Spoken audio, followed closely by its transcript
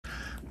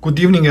Good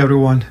evening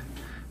everyone.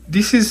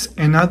 This is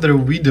another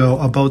video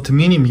about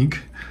Minimig,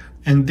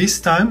 and this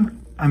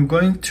time I'm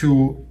going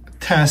to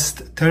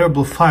test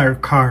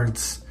TerribleFire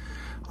cards.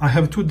 I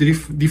have two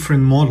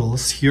different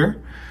models here,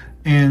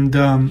 and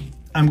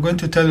I'm going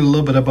to tell you a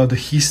little bit about the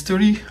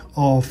history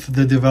of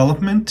the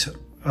development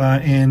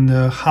and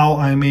how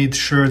I made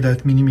sure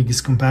that Minimig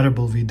is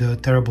compatible with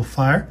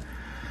TerribleFire,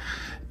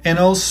 and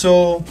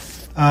also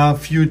a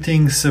few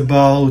things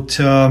about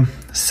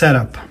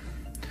setup.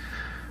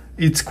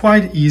 It's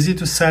quite easy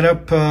to set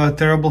up a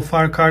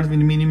TerribleFire card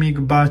with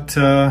Minimig, but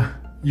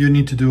you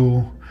need to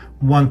do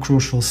one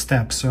crucial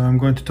step, so I'm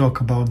going to talk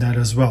about that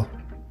as well.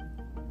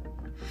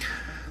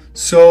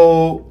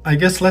 So I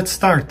guess let's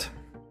start.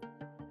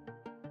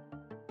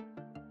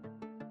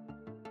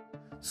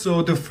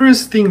 So the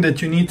first thing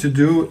that you need to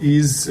do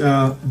is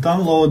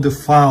download the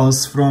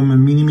files from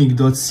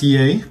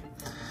minimig.ca.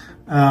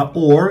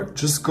 Or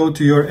just go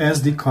to your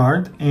SD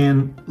card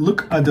and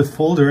look at the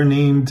folder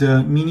named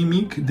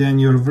Minimig, then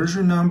your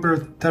version number,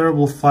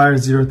 TerribleFire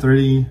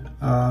 030,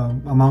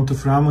 amount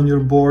of RAM on your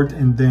board,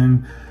 and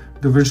then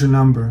the version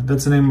number.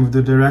 That's the name of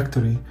the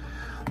directory.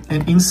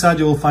 And inside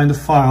you will find a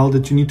file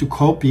that you need to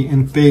copy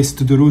and paste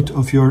to the root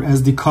of your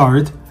SD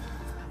card.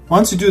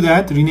 Once you do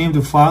that, rename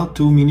the file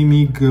to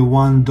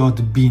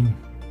minimig1.bin.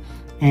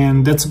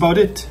 And that's about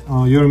it.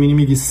 Your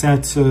Minimig is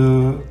set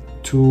to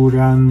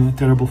run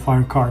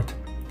TerribleFire card.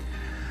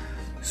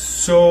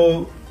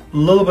 So a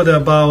little bit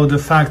about the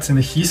facts and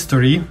the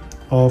history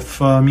of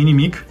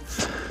Minimig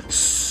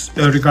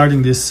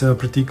regarding this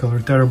particular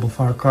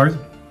TerribleFire card.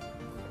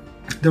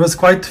 There was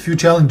quite a few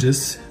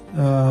challenges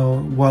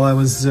while I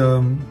was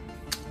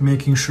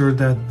making sure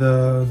that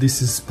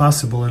this is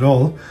possible at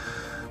all.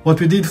 What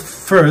we did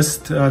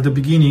first at the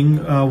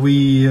beginning,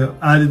 we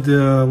added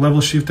the level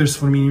shifters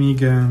for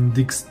Minimig and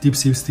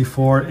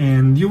TF534,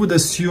 and you would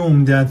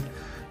assume that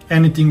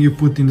anything you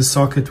put in the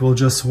socket will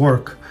just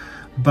work.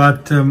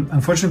 But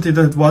unfortunately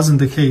that wasn't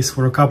the case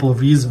for a couple of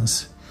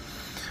reasons.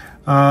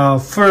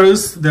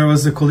 First, there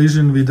was a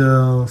collision with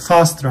a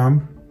fast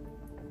RAM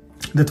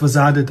that was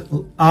added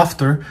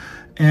after,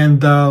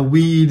 and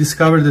we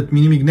discovered that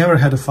Minimig never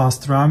had a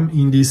fast RAM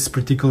in this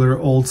particular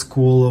old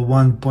school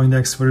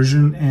 1.x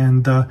version,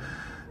 and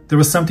there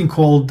was something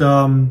called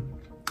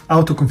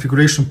auto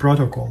configuration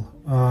protocol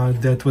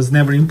that was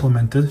never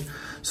implemented.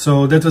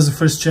 So that was the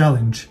first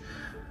challenge.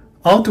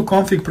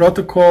 Auto-config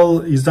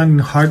protocol is done in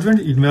hardware,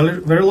 in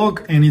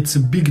Verilog, and it's a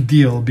big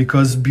deal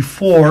because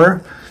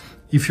before,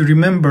 if you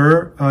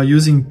remember,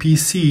 using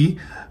PC,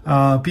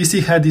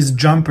 PC had these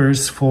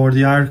jumpers for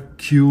the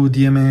RQ,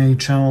 DMA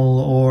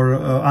channel, or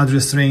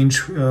address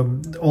range.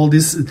 All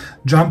these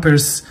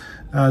jumpers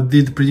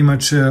did pretty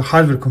much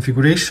hardware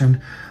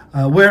configuration,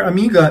 where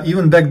Amiga,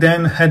 even back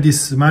then, had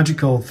this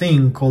magical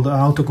thing called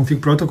auto-config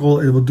protocol.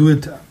 It will do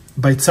it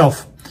by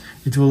itself.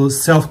 It will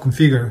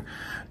self-configure.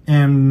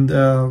 And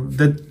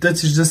that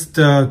is just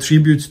a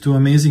tribute to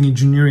amazing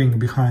engineering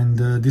behind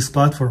this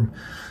platform.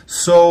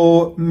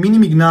 So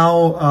Minimig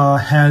now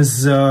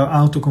has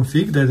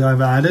auto-config that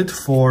I've added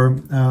for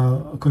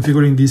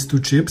configuring these two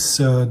chips,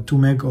 2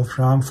 meg of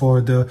RAM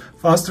for the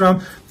fast RAM,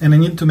 and I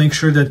need to make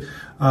sure that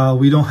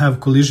we don't have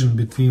collision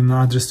between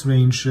address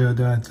range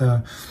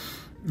that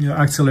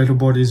accelerator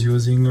board is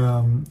using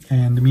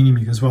and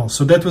Minimig as well.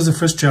 So that was the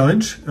first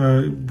challenge,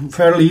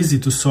 fairly easy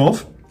to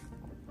solve.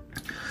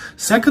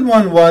 Second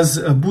one was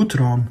a boot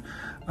ROM.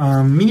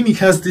 Minimig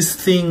has this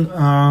thing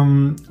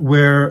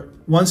where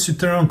once you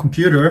turn on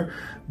computer,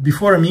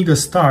 before Amiga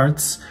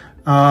starts,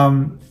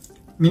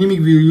 Minimig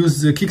will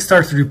use the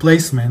kickstart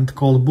replacement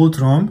called boot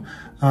ROM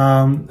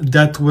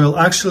that will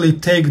actually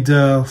take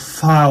the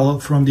file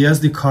from the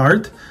SD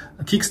card,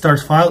 a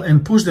kickstart file,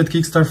 and push that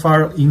kickstart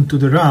file into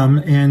the RAM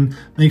and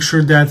make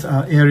sure that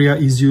area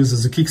is used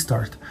as a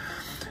kickstart.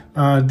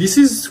 This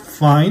is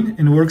fine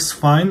and works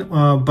fine,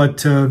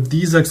 but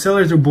these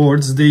accelerator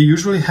boards, they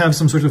usually have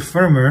some sort of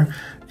firmware,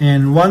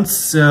 and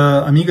once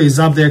Amiga is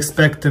up, they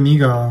expect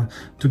Amiga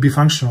to be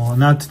functional,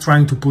 not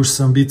trying to push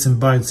some bits and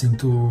bytes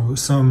into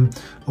some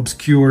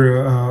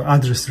obscure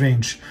address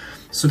range.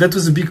 So that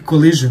was a big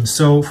collision.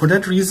 So for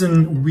that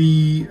reason,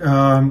 we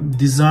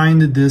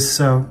designed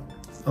this,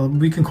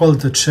 we can call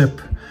it a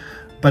chip,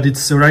 but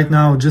it's right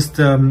now just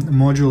a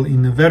module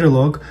in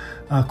Verilog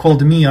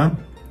called Mia.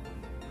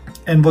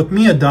 And what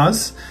Mia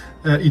does,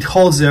 it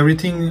holds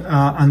everything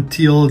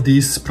until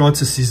this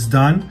process is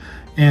done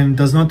and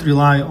does not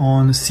rely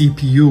on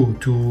CPU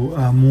to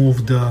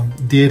move the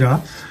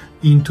data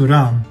into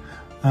RAM.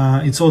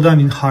 It's all done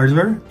in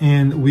hardware,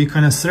 and we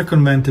kind of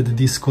circumvented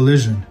this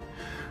collision.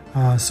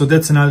 So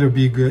that's another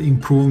big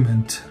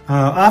improvement.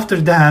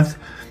 After that,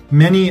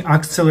 many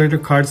accelerator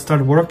cards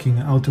start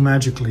working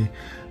automatically,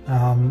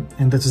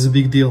 and that is a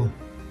big deal.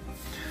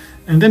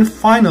 And then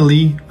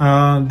finally,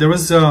 there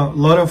was a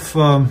lot of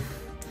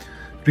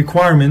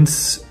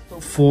requirements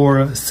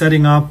for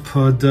setting up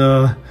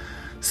the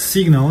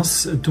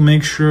signals to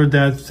make sure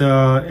that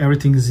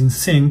everything is in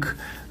sync.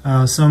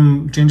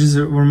 Some changes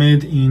were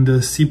made in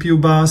the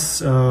CPU bus.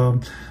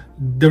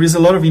 There is a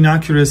lot of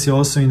inaccuracy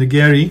also in the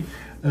Gary,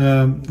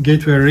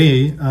 gateway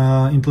array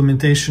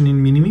implementation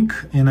in Minimig,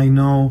 and I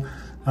know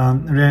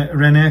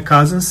Rene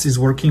Cousins is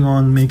working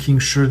on making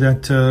sure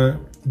that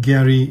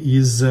Gary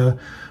is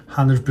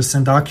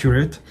 100%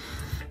 accurate.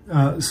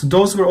 So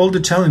those were all the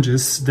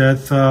challenges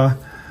that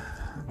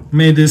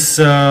made this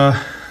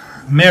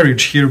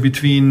marriage here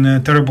between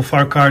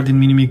TerribleFire card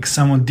and Minimig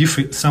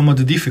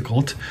somewhat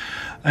difficult,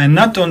 and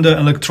not on the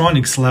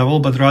electronics level,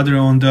 but rather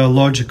on the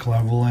logic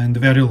level and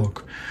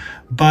Verilog.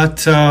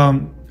 But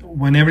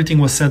when everything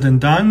was said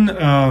and done,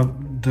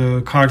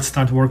 the card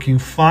started working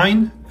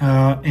fine,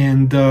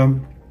 and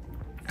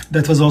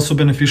that was also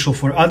beneficial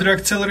for other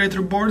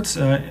accelerator boards.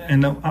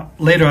 And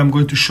later I'm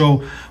going to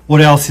show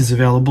what else is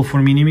available for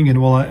Minimig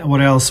and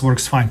what else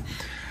works fine.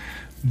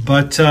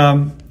 But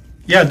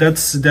yeah,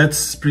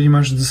 that's pretty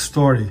much the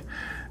story.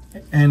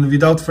 And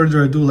without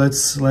further ado,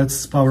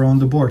 let's power on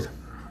the board.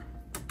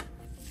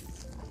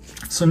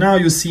 So now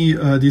you see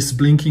this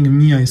blinking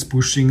Mia is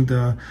pushing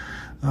the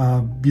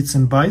bits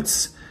and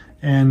bytes,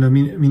 and the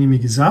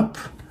Minimig is up,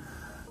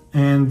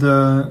 and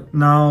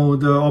now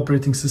the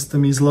operating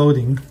system is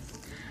loading.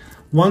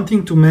 One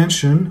thing to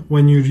mention,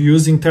 when you're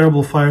using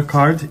TerribleFire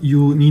card,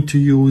 you need to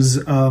use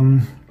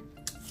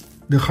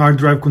the hard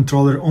drive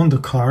controller on the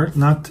card,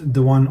 not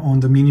the one on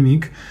the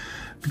Minimig,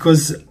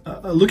 because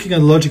looking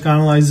at logic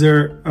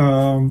analyzer,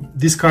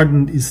 this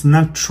card is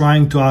not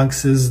trying to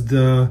access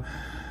the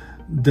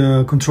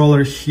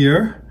controller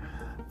here.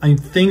 I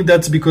think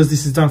that's because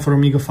this is done for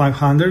Amiga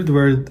 500,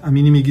 where a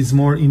Minimig is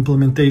more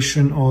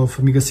implementation of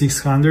Amiga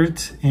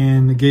 600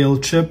 and Gale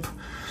chip.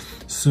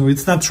 So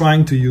it's not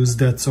trying to use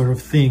that sort of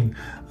thing.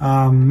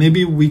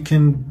 Maybe we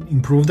can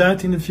improve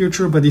that in the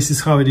future, but this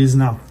is how it is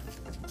now.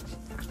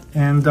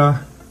 And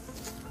there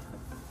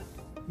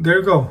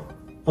you go.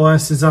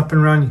 OS is up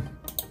and running.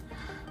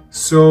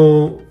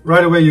 So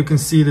right away you can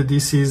see that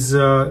this is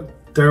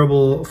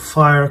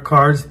TerribleFire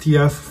card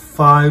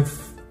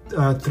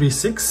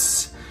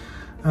TF536.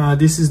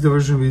 This is the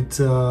version with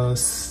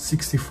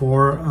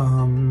 64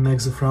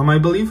 megs of RAM, I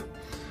believe.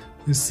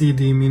 You see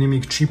the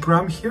Minimig chip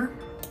RAM here,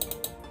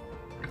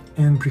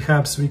 and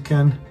perhaps we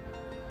can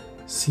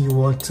see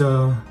what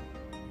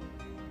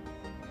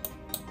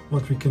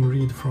we can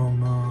read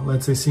from,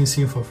 let's say,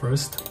 Sysinfo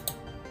first.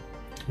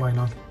 Why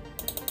not?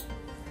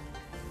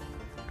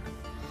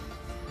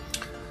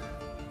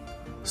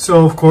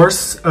 So of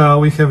course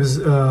we have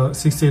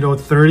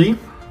 68030.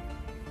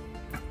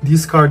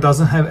 This card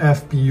doesn't have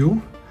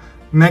FPU.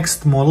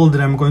 Next model that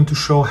I'm going to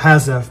show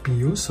has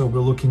FPU, so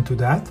we'll look into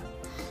that.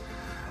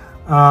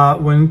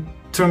 When in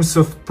terms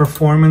of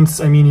performance,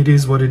 I mean, it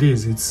is what it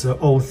is. It's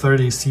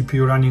 030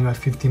 CPU running at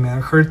 50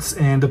 MHz,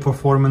 and the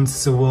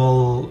performance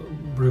will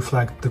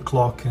reflect the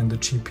clock and the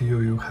GPU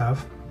you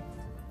have.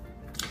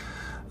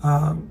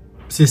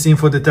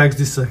 Sysinfo detects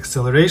this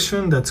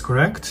acceleration, that's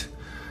correct.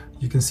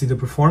 You can see the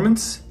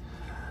performance.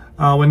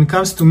 When it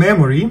comes to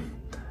memory,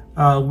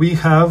 we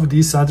have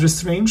this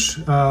address range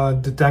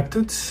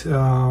detected.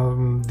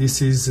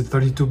 This is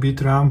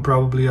 32-bit RAM,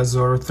 probably a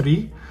Zorro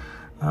 3,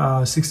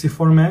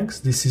 64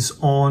 megs. This is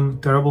on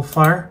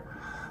TerribleFire.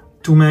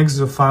 2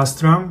 megs of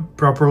fast RAM,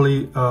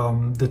 properly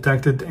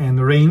detected and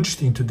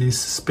arranged into this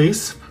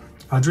space,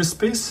 address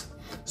space,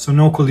 so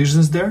no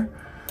collisions there.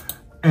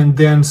 And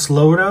then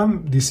slow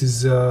RAM, this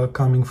is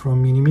coming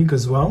from Minimig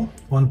as well,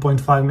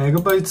 1.5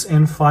 megabytes,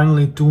 and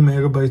finally 2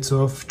 megabytes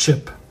of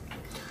chip.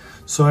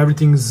 So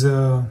everything's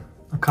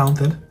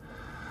accounted.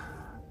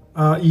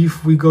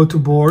 If we go to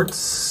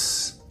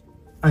boards,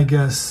 I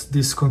guess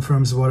this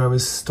confirms what I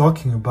was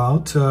talking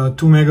about.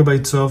 2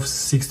 megabytes of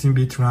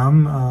 16-bit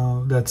RAM,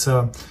 that's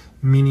a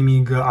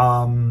Minimig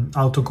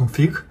auto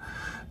config,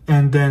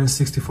 and then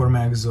 64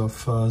 megs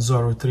of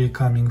Zorro 3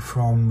 coming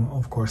from,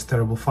 of course,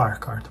 TerribleFire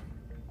card.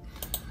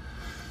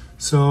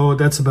 So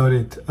that's about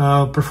it.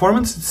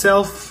 Performance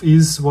itself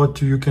is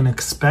what you can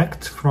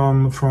expect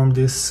from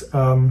this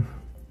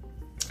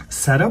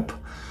setup.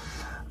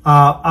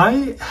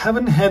 I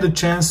haven't had a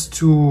chance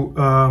to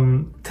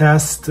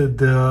test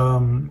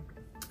the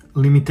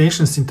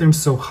limitations in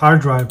terms of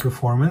hard drive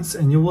performance,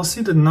 and you will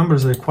see the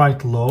numbers are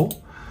quite low.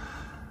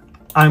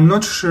 I'm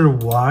not sure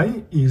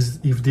why,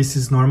 if this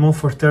is normal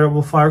for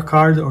TerribleFire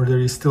card or there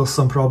is still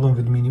some problem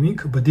with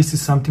Minimig, but this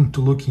is something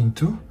to look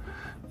into.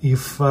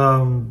 If,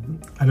 I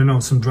don't know,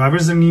 some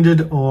drivers are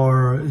needed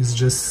or is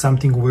just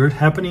something weird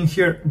happening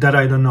here, that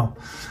I don't know.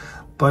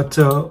 But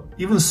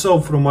even so,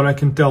 from what I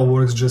can tell,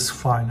 works just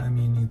fine. I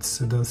mean,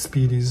 the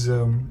speed is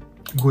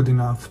good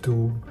enough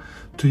to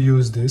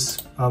use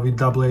this with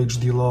double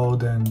HD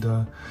load, and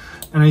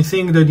I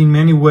think that in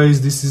many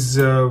ways this is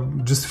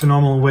just a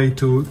phenomenal way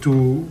to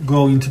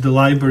go into the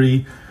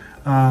library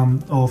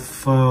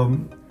of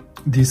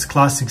this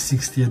classic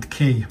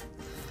 68K.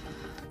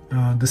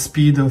 The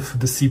speed of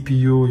the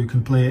CPU, you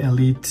can play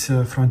Elite,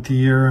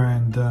 Frontier,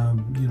 and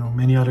you know,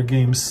 many other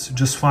games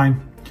just fine.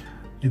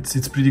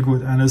 It's pretty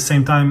good, and at the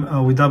same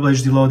time with double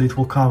HD load it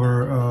will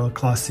cover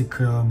classic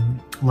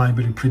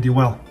library pretty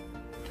well.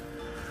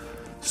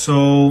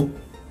 So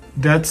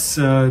that's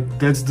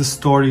the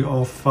story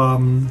of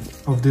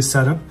this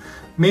setup.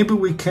 Maybe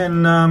we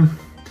can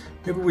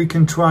maybe we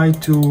can try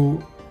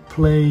to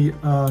play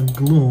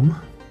Gloom.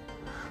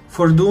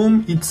 For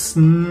Doom, it's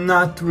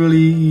not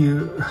really,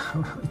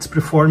 it's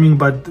performing,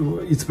 but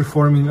it's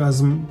performing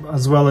as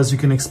well as you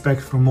can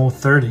expect from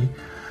 030.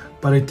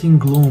 But I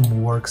think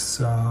Gloom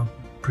works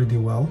pretty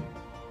well.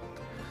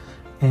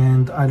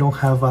 And I don't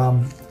have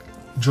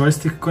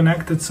joystick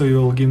connected, so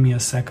you'll give me a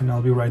second,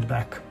 I'll be right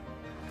back.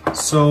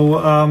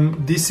 So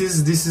this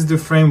is the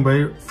frame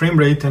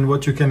rate and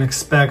what you can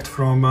expect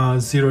from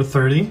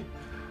 030.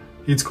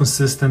 It's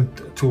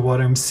consistent to what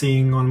I'm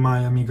seeing on my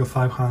Amiga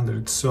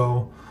 500,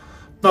 so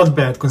not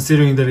bad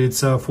considering that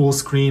it's a full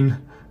screen.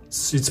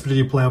 It's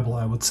pretty playable,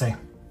 I would say.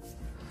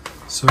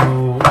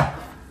 So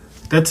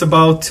that's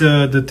about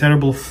the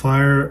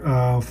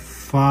TerribleFire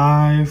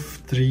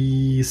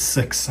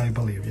 536, I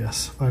believe.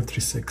 Yes,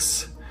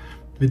 536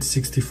 with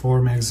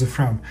 64 megs of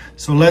RAM.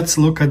 So let's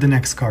look at the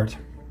next card.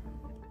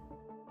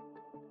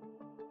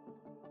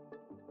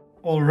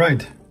 All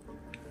right,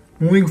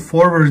 moving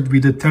forward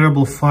with the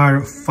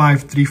TerribleFire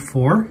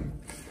 534.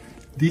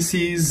 This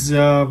is,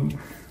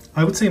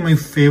 I would say, my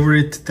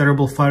favorite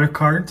TerribleFire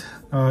card,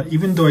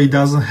 even though it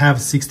doesn't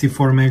have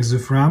 64 megs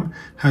of RAM,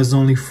 has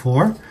only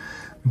 4.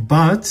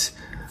 But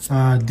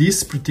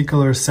this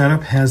particular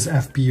setup has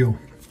FPU.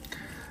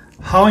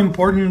 How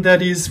important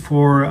that is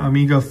for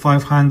Amiga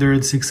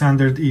 500,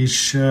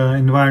 600-ish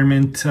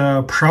environment?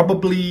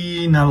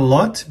 Probably not a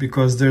lot,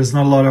 because there's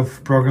not a lot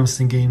of programs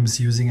and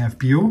games using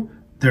FPU.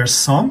 There's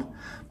some,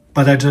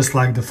 but I just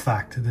like the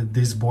fact that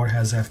this board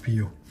has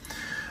FPU.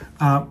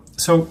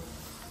 So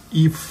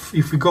if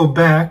we go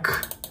back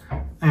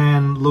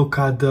and look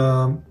at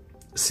the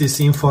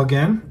Sysinfo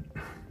again,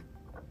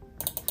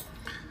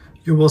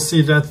 you will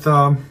see that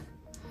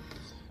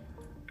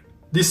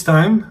this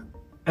time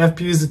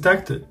FPU is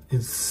detected.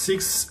 It's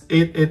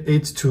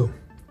 68882.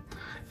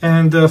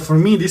 And for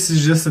me, this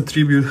is just a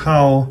tribute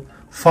how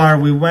far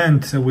we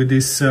went with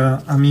this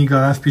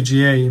Amiga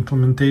FPGA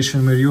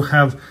implementation, where you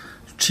have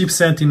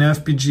chipset in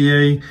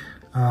FPGA,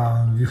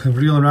 you have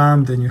real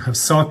RAM, then you have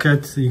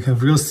socket, you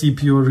have real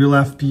CPU, real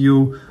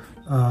FPU,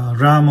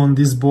 RAM on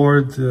this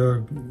board,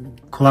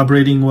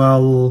 collaborating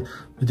well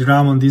with the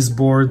RAM on this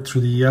board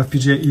through the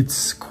FPGA.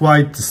 It's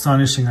quite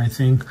astonishing, I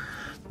think,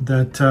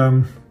 that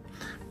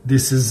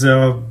this is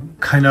a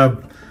kind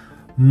of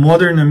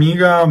modern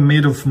Amiga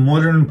made of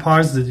modern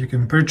parts that you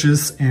can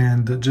purchase,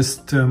 and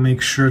just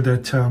make sure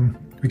that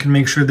we can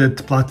make sure that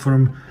the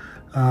platform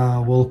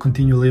will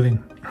continue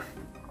living.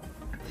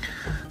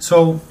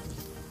 So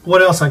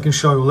what else I can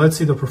show you? Let's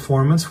see the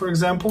performance, for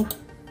example.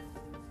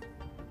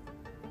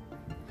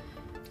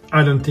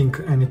 I don't think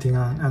anything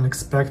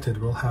unexpected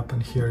will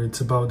happen here.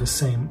 It's about the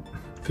same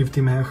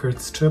 50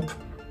 MHz chip,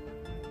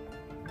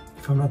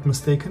 if I'm not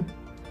mistaken.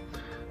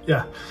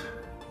 Yeah,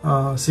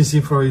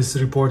 Sysinfo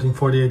is reporting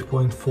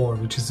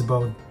 48.4, which is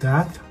about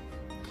that.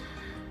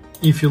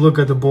 If you look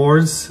at the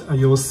boards,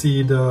 you'll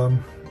see the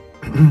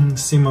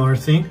similar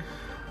thing.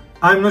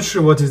 I'm not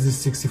sure what is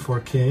this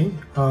 64K,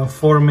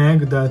 4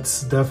 meg.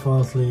 That's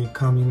definitely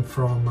coming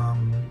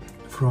from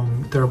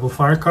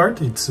TerribleFire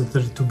card. It's a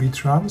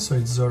 32-bit RAM, so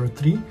it's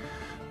 03.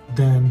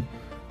 Then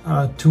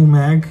 2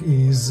 meg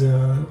is,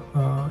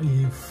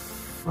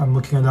 if I'm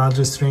looking at the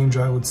address range,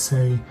 I would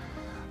say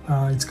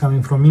it's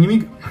coming from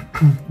Minimig.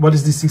 What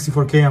is this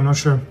 64K? I'm not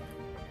sure.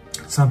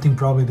 Something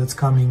probably that's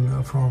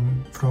coming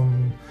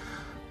from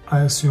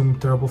I assume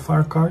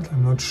TerribleFire card.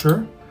 I'm not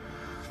sure.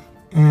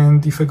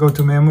 And if I go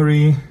to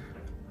memory,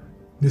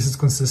 this is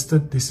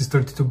consistent. This is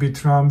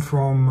 32-bit RAM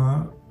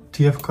from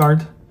TF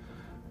card.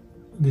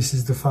 This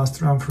is the fast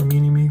RAM from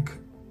Minimig,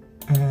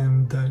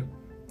 and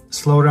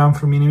slow RAM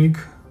from Minimig,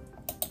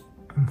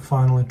 and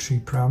finally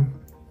cheap RAM.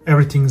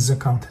 Everything is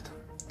accounted.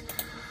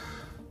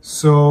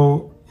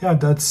 So yeah,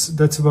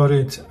 that's about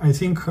it. I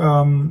think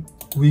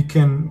we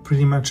can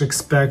pretty much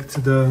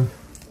expect the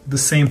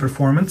same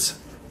performance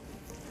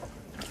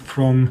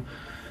from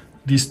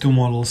these two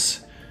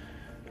models.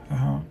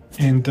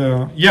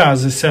 Yeah,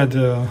 as I said,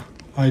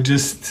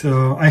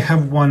 I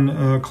have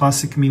one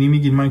classic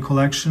Minimig in my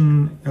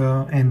collection,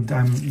 and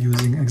I'm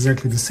using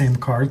exactly the same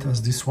card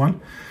as this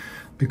one,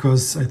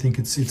 because I think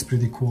it's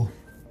pretty cool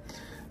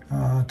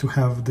to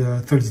have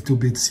the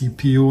 32-bit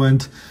CPU.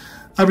 And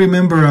I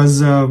remember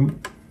as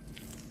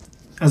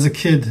a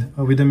kid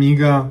with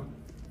Amiga,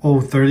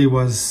 030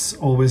 was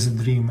always a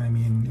dream. I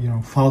mean, you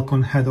know,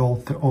 Falcon had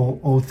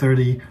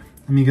 030,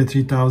 Amiga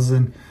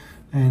 3000,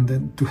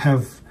 and to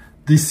have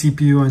this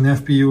CPU and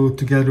FPU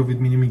together with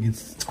Minimig,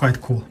 it's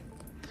quite cool.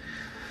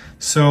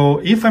 So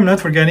if I'm not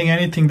forgetting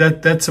anything,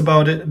 that's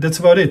about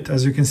it.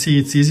 As you can see,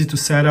 it's easy to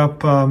set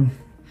up.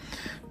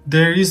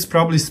 There is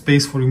probably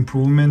space for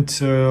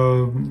improvement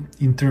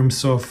in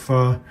terms of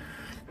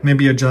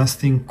maybe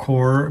adjusting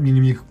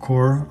Minimig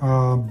core,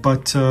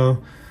 but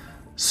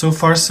so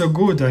far so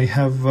good. I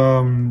have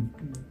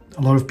a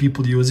lot of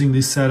people using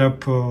this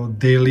setup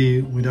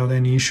daily without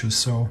any issues.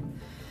 So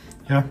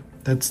yeah,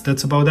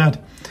 that's about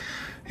that.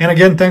 And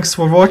again, thanks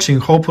for watching.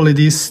 Hopefully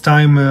this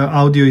time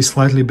audio is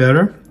slightly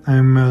better.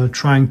 I'm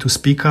trying to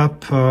speak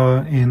up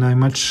and I'm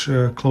much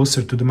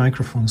closer to the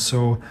microphone,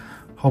 so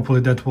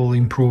Hopefully that will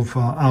improve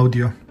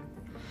audio.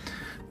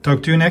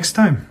 Talk to you next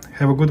time.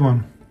 Have a good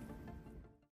one.